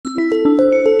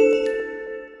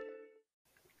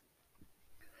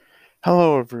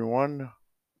Hello, everyone.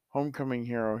 Homecoming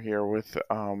Hero here with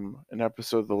an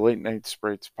episode of the Late Night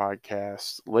Sprites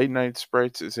podcast. Late Night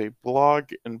Sprites is a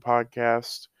blog and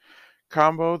podcast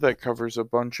combo that covers a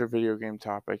bunch of video game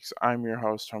topics. I'm your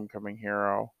host, Homecoming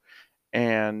Hero,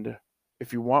 and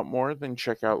if you want more, then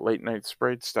check out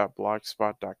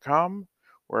latenightsprites.blogspot.com,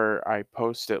 where I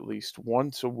post at least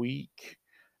once a week.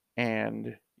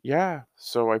 And yeah,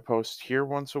 so I post here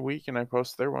once a week and I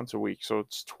post there once a week, so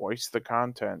it's twice the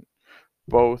content,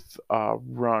 both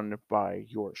run by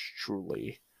yours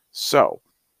truly. So,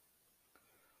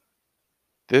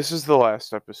 this is the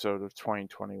last episode of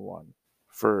 2021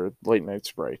 for Late Night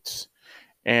Sprites.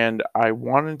 And I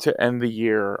wanted to end the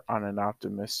year on an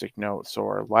optimistic note. So,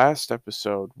 our last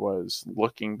episode was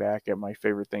looking back at my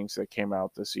favorite things that came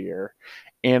out this year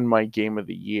and my game of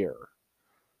the year.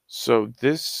 So,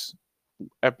 this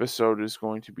episode is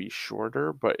going to be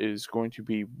shorter, but it is going to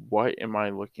be what am I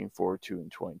looking forward to in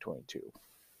 2022?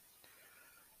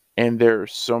 And there are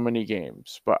so many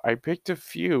games, but I picked a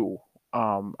few.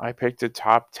 I picked a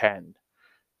top 10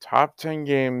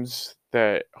 games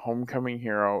that Homecoming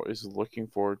Hero is looking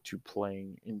forward to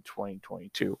playing in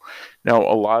 2022. Now,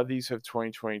 a lot of these have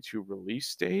 2022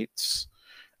 release dates.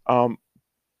 Um,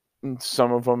 and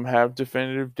some of them have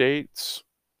definitive dates,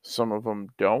 some of them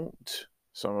don't,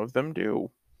 some of them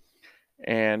do.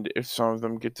 And if some of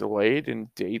them get delayed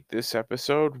and date this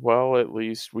episode, well, at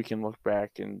least we can look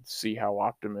back and see how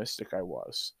optimistic I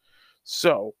was.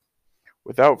 So,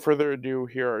 without further ado,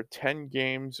 here are 10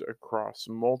 games across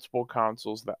multiple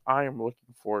consoles that I am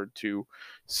looking forward to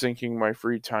sinking my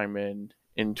free time in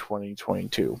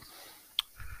 2022.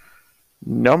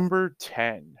 Number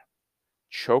 10,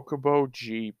 Chocobo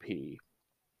GP.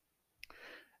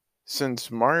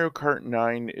 Since Mario Kart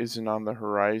 9 isn't on the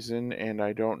horizon, and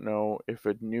I don't know if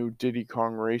a new Diddy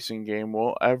Kong racing game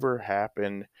will ever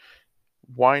happen,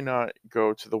 why not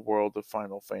go to the world of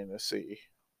Final Fantasy?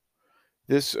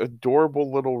 This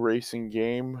adorable little racing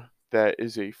game that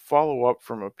is a follow up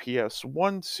from a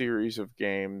PS1 series of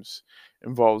games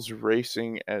involves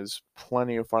racing as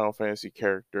plenty of Final Fantasy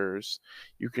characters.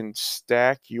 You can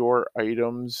stack your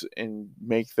items and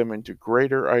make them into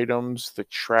greater items. The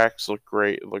tracks look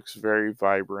great, it looks very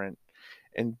vibrant,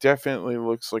 and definitely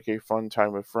looks like a fun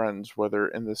time with friends, whether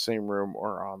in the same room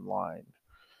or online.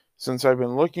 Since I've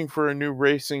been looking for a new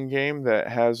racing game that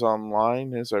has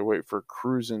online as I wait for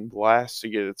Cruisin' Blast to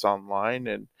get its online,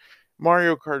 and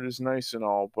Mario Kart is nice and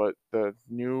all, but the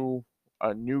new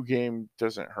a new game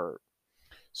doesn't hurt.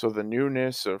 So the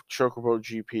newness of Chocobo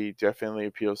GP definitely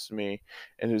appeals to me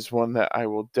and is one that I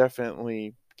will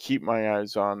definitely keep my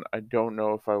eyes on. I don't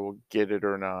know if I will get it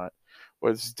or not,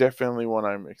 but it's definitely one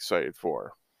I'm excited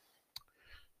for.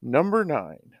 Number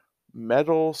 9,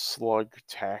 Metal Slug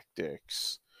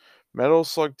Tactics. Metal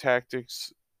Slug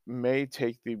Tactics may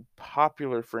take the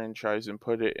popular franchise and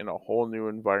put it in a whole new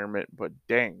environment, but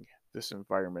dang, this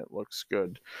environment looks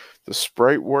good. The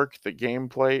sprite work, the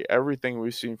gameplay, everything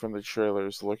we've seen from the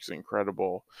trailers looks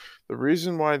incredible. The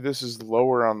reason why this is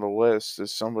lower on the list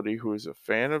as somebody who is a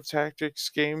fan of tactics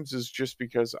games is just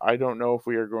because I don't know if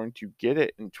we are going to get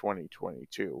it in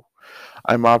 2022.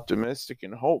 I'm optimistic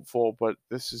and hopeful, but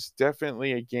this is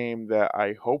definitely a game that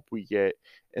I hope we get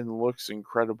and looks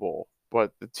incredible.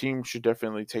 But the team should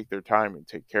definitely take their time and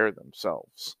take care of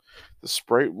themselves. The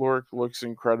sprite work looks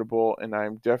incredible, and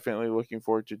I'm definitely looking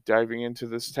forward to diving into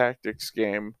this tactics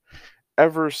game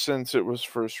ever since it was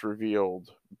first revealed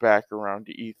back around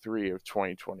E3 of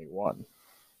 2021.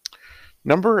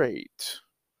 Number 8.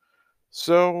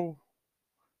 So,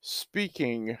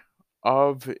 speaking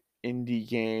of indie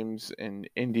games and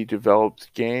indie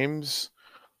developed games,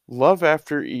 Love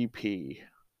After EP.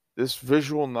 This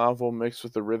visual novel mixed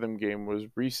with a rhythm game was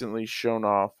recently shown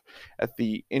off at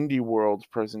the Indie World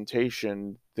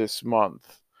presentation this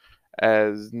month.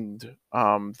 And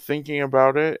thinking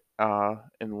about it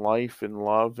in life and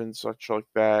love and such like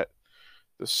that,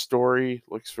 the story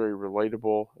looks very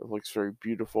relatable. It looks very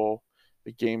beautiful.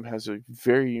 The game has a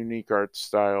very unique art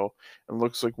style and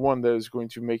looks like one that is going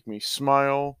to make me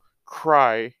smile,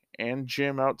 cry, and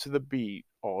jam out to the beat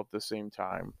all at the same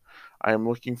time. I am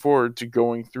looking forward to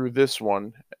going through this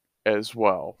one as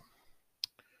well.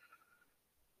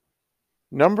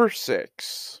 Number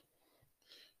 6.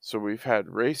 So we've had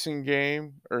racing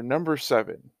game, or number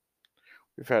 7.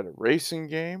 We've had a racing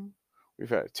game, we've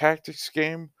had a tactics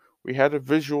game, we had a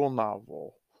visual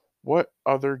novel. What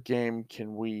other game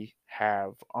can we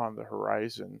have on the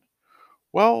horizon?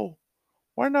 Well,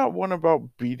 why not one about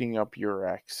beating up your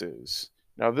exes?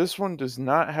 Now, this one does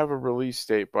not have a release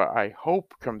date, but I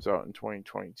hope comes out in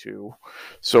 2022.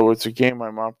 So it's a game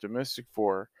I'm optimistic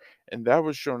for. and that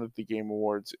was shown at the Game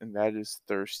Awards, and that is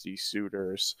Thirsty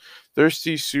Suitors.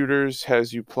 Thirsty Suitors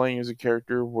has you playing as a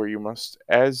character where you must,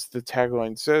 as the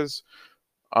tagline says,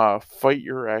 fight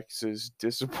your exes,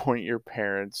 disappoint your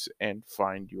parents, and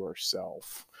find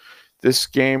yourself. This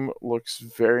game looks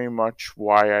very much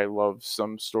why I love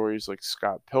some stories like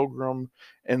Scott Pilgrim,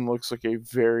 and looks like a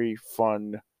very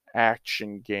fun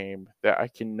action game that I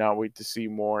cannot wait to see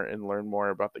more and learn more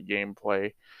about the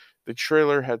gameplay. The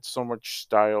trailer had so much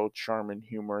style, charm, and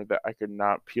humor that I could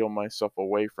not peel myself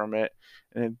away from it,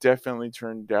 and it definitely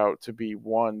turned out to be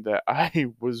one that I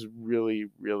was really,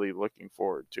 really looking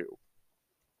forward to.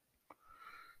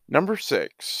 Number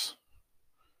 6.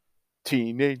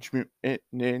 Teenage Mutant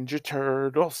Ninja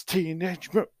Turtles, Teenage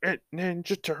Mutant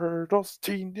Ninja Turtles,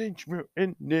 Teenage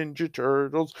Mutant Ninja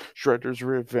Turtles, Shredder's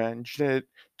Revenge,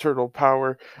 Turtle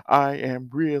Power. I am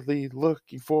really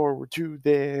looking forward to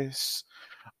this.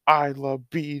 I love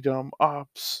beat 'em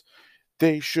ups.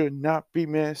 They should not be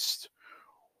missed.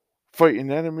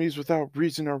 Fighting enemies without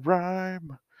reason or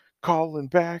rhyme. Calling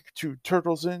back to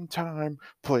Turtles in Time.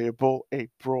 Playable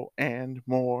April and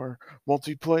more.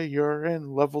 Multiplayer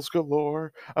and levels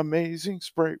galore. Amazing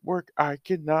sprite work. I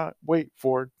cannot wait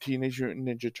for Teenage Mutant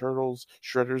Ninja Turtles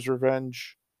Shredder's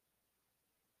Revenge.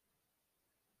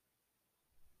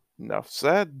 Enough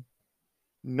said.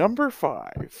 Number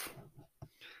 5.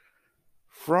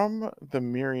 From the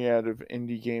myriad of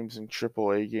indie games and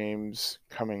AAA games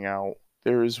coming out,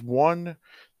 there is one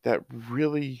that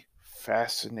really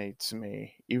fascinates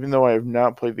me, even though I have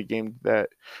not played the game that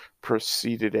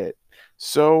preceded it.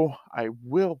 So I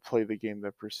will play the game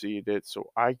that preceded it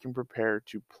so I can prepare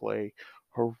to play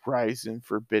Horizon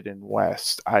Forbidden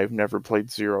West. I've never played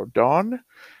Zero Dawn.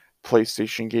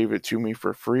 PlayStation gave it to me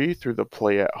for free through the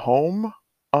Play at Home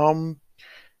um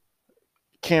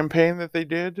campaign that they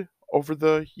did over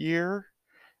the year,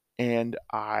 and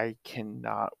I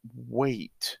cannot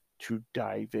wait to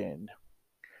dive in.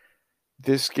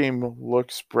 This game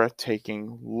looks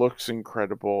breathtaking, looks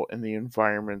incredible, and the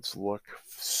environments look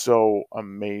so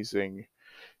amazing.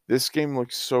 This game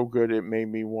looks so good it made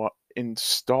me want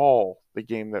install the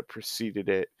game that preceded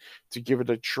it to give it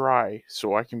a try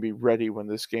so I can be ready when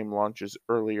this game launches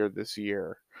earlier this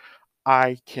year.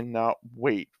 I cannot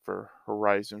wait for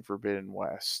Horizon Forbidden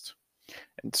West.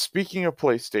 And speaking of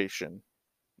PlayStation,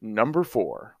 number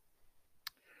 4.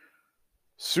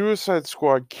 Suicide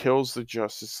Squad Kills the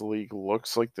Justice League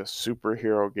looks like the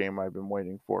superhero game I've been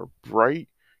waiting for. Bright,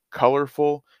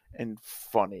 colorful, and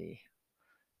funny.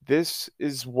 This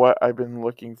is what I've been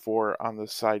looking for on the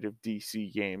side of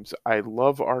DC games. I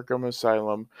love Arkham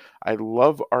Asylum. I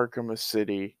love Arkham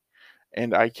City,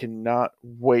 and I cannot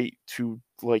wait to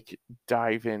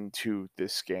dive into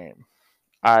this game.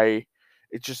 I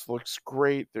It just looks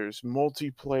great. There's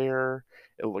multiplayer.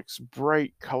 It looks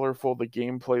bright, colorful. The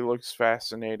gameplay looks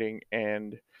fascinating,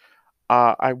 and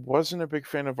I wasn't a big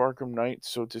fan of Arkham Knight,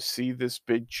 so to see this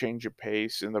big change of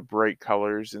pace and the bright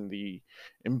colors and the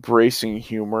embracing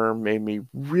humor made me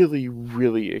really,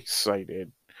 really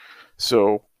excited.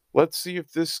 So let's see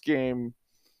if this game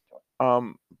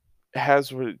um,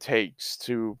 has what it takes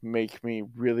to make me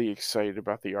really excited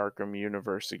about the Arkham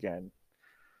universe again.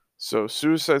 So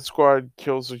Suicide Squad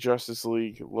Kills the Justice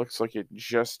League looks like it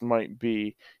just might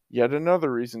be yet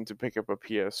another reason to pick up a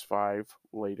PS5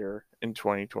 later in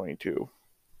 2022.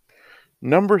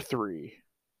 Number 3,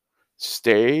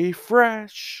 stay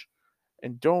fresh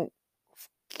and don't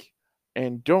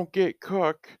get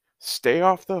cook. Stay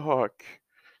off the hook.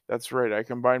 That's right. I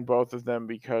combined both of them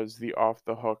because the off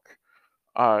the hook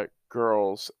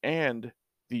girls and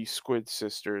the Squid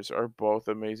Sisters are both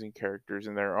amazing characters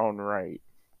in their own right.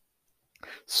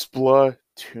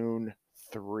 Splatoon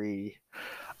 3.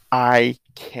 I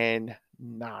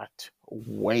cannot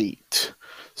wait.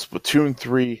 Splatoon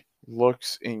 3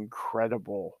 looks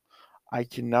incredible. I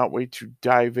cannot wait to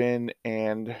dive in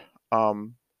and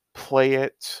play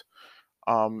it.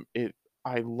 It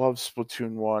I love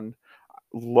Splatoon 1,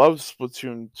 love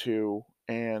Splatoon 2,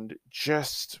 and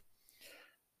just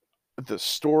the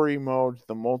story mode,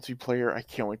 the multiplayer. I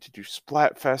can't wait to do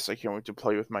Splatfest. I can't wait to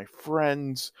play with my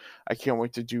friends. I can't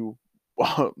wait to do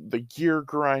the gear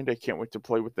grind. I can't wait to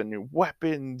play with the new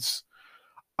weapons.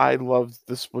 I love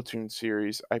the Splatoon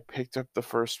series. I picked up the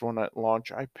first one at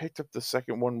launch. I picked up the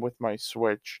second one with my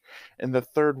Switch. And the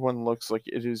third one looks like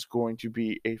it is going to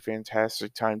be a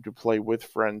fantastic time to play with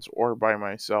friends or by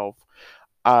myself.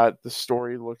 The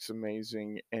story looks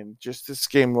amazing, and just this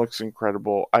game looks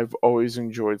incredible. I've always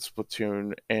enjoyed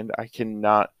Splatoon, and I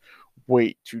cannot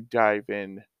wait to dive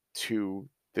in to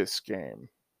this game.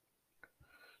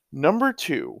 Number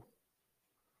 2,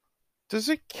 Does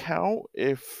it count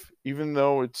if, even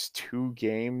though it's two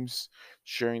games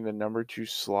sharing the number two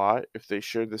slot, if they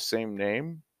share the same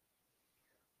name?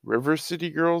 River City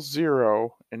Girls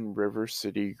 0 and River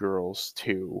City Girls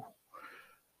 2.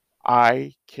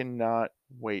 I cannot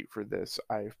wait for this.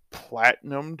 I've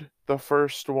platinumed the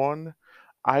first one.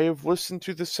 I have listened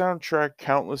to the soundtrack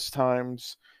countless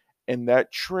times, and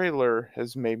that trailer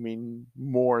has made me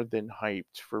more than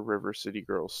hyped for River City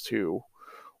Girls 2.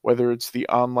 Whether it's the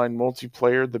online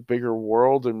multiplayer, the bigger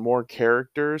world, and more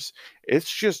characters,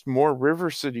 it's just more River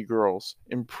City Girls,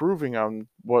 improving on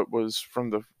what was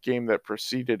from the game that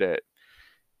preceded it.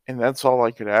 And that's all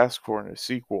I could ask for in a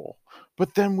sequel.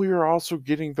 But then we are also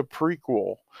getting the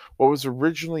prequel. What was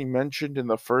originally mentioned in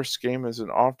the first game as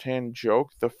an offhand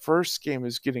joke, the first game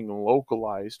is getting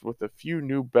localized with a few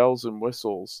new bells and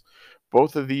whistles.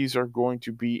 Both of these are going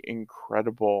to be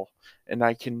incredible, and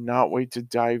I cannot wait to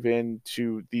dive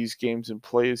into these games and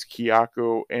play as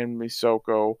Kyako and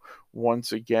Misoko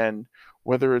once again.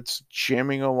 Whether it's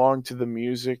jamming along to the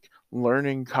music,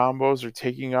 learning combos, or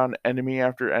taking on enemy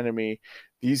after enemy,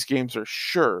 these games are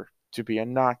sure to be a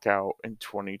knockout in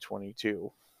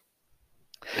 2022.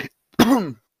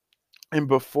 And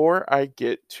before I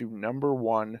get to number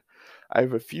one, I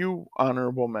have a few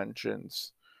honorable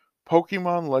mentions.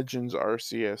 Pokemon Legends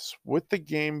Arceus, with the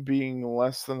game being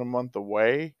less than a month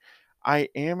away, I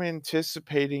am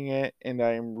anticipating it and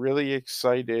I'm really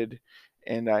excited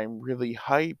and I'm really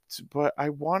hyped, but I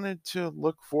wanted to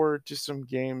look forward to some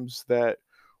games that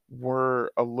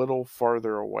were a little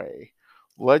farther away.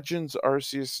 Legends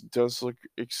Arceus does look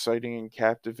exciting and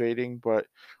captivating, but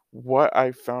what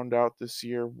I found out this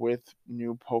year with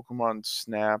new Pokemon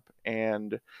Snap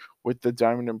and with the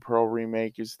Diamond and Pearl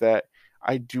remake is that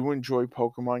I do enjoy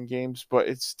Pokemon games, but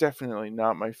it's definitely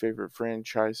not my favorite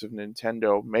franchise of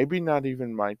Nintendo. Maybe not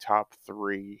even my top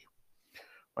three.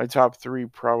 My top three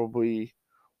probably,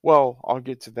 well, I'll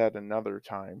get to that another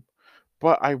time.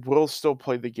 But I will still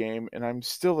play the game and I'm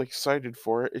still excited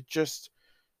for it. It just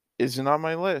isn't on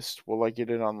my list. Will I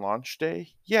get it on launch day?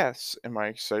 Yes. Am I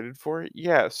excited for it?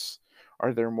 Yes.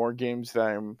 Are there more games that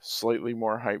I'm slightly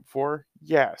more hyped for?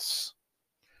 Yes.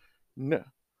 No.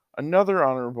 Another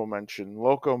honorable mention,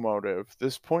 Locomotive.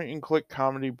 This point and click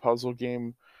comedy puzzle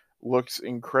game looks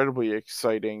incredibly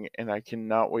exciting and I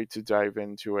cannot wait to dive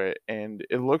into it, and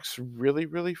it looks really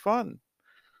really fun.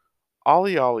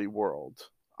 Ollie Ollie World.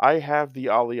 I have the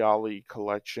Ollie Ollie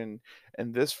collection,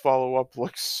 and this follow up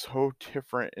looks so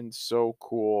different and so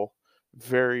cool.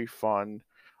 Very fun.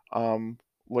 Um,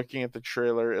 Looking at the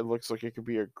trailer, it looks like it could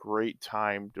be a great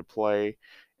time to play,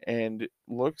 and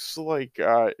looks like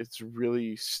it's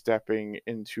really stepping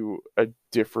into a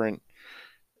different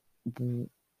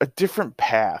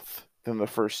path than the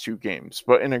first two games,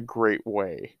 but in a great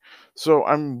way. So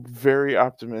I'm very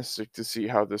optimistic to see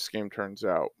how this game turns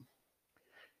out.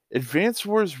 Advance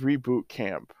Wars Reboot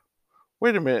Camp.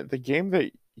 Wait a minute, the game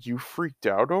that you freaked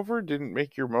out over didn't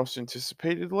make your most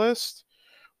anticipated list?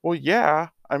 Well, yeah,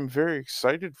 I'm very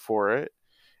excited for it.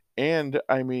 And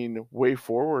I mean, Way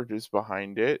Forward is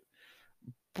behind it.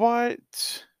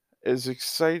 But as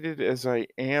excited as I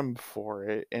am for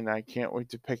it, and I can't wait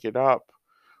to pick it up,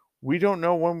 we don't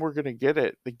know when we're going to get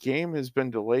it. The game has been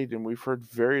delayed and we've heard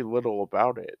very little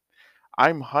about it.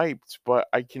 I'm hyped, but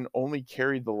I can only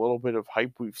carry the little bit of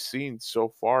hype we've seen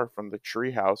so far from the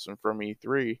Treehouse and from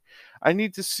E3. I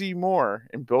need to see more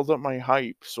and build up my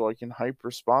hype so I can hype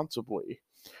responsibly.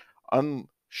 I'm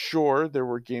sure there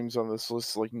were games on this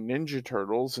list like Ninja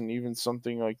Turtles and even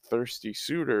something like Thirsty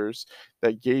Suitors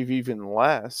that gave even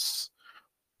less,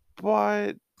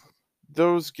 but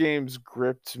those games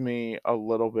gripped me a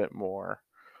little bit more.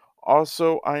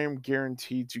 Also, I am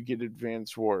guaranteed to get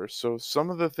Advance Wars, so some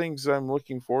of the things I'm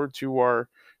looking forward to are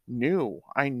new.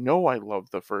 I know I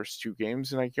love the first two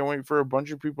games, and I can't wait for a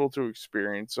bunch of people to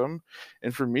experience them,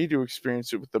 and for me to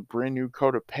experience it with a brand new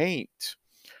coat of paint.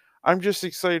 I'm just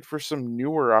excited for some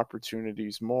newer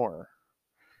opportunities more.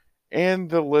 And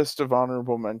the list of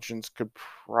honorable mentions could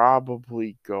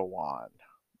probably go on.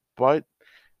 But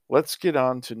let's get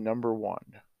on to number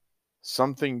one.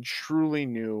 Something truly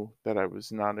new that I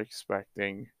was not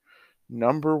expecting.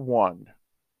 Number one,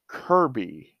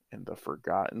 Kirby and the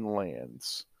Forgotten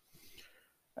Lands.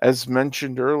 As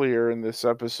mentioned earlier in this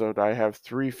episode, I have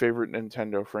three favorite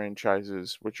Nintendo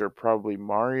franchises, which are probably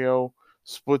Mario,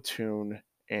 Splatoon,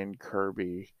 and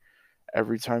Kirby.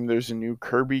 Every time there's a new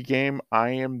Kirby game, I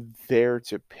am there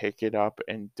to pick it up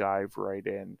and dive right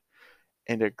in.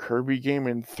 And a Kirby game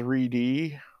in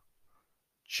 3D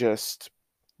just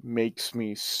makes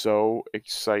me so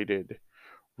excited.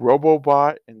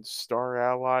 Robobot and Star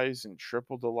Allies and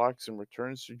Triple Deluxe and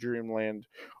Returns to Dreamland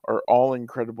are all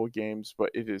incredible games,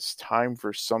 but it is time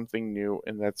for something new,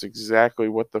 and that's exactly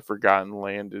what the Forgotten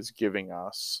Land is giving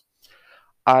us.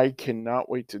 I cannot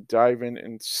wait to dive in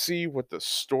and see what the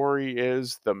story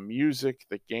is, the music,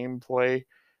 the gameplay.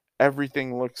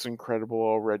 Everything looks incredible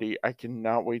already. I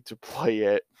cannot wait to play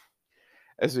it.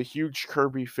 As a huge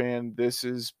Kirby fan, this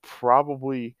is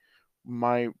probably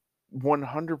my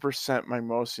 100% my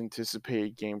most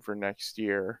anticipated game for next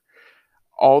year.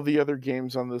 All the other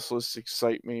games on this list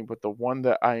excite me, but the one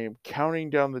that I am counting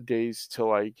down the days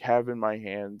till I have in my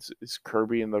hands is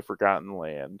Kirby and the Forgotten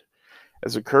Land.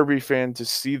 As a Kirby fan, to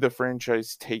see the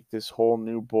franchise take this whole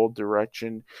new bold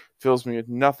direction fills me with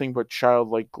nothing but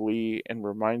childlike glee and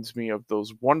reminds me of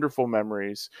those wonderful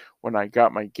memories when I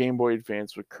got my Game Boy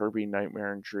Advance with Kirby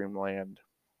Nightmare and Dreamland.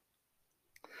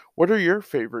 What are your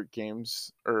favorite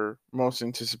games or most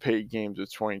anticipated games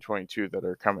of 2022 that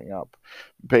are coming up?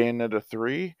 Bayonetta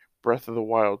 3, Breath of the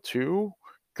Wild 2,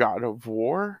 God of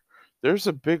War? There's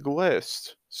a big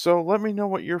list. So let me know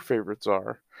what your favorites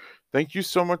are. Thank you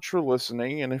so much for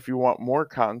listening, and if you want more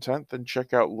content, then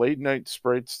check out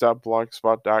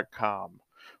latenightsprites.blogspot.com,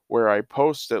 where I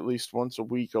post at least once a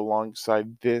week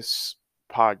alongside this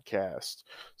podcast.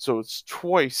 So it's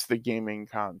twice the gaming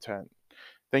content.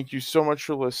 Thank you so much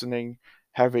for listening.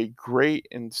 Have a great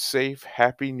and safe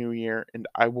Happy New Year, and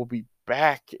I will be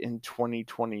back in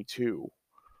 2022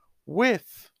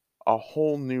 with a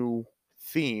whole new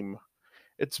theme.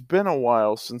 It's been a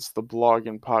while since the blog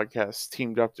and podcast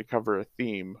teamed up to cover a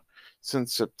theme,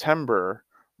 since September,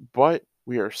 but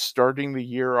we are starting the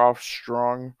year off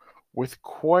strong with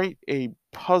quite a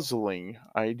puzzling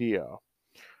idea.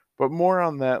 But more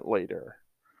on that later.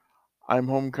 I'm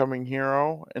Homecoming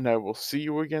Hero, and I will see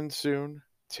you again soon.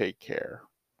 Take care.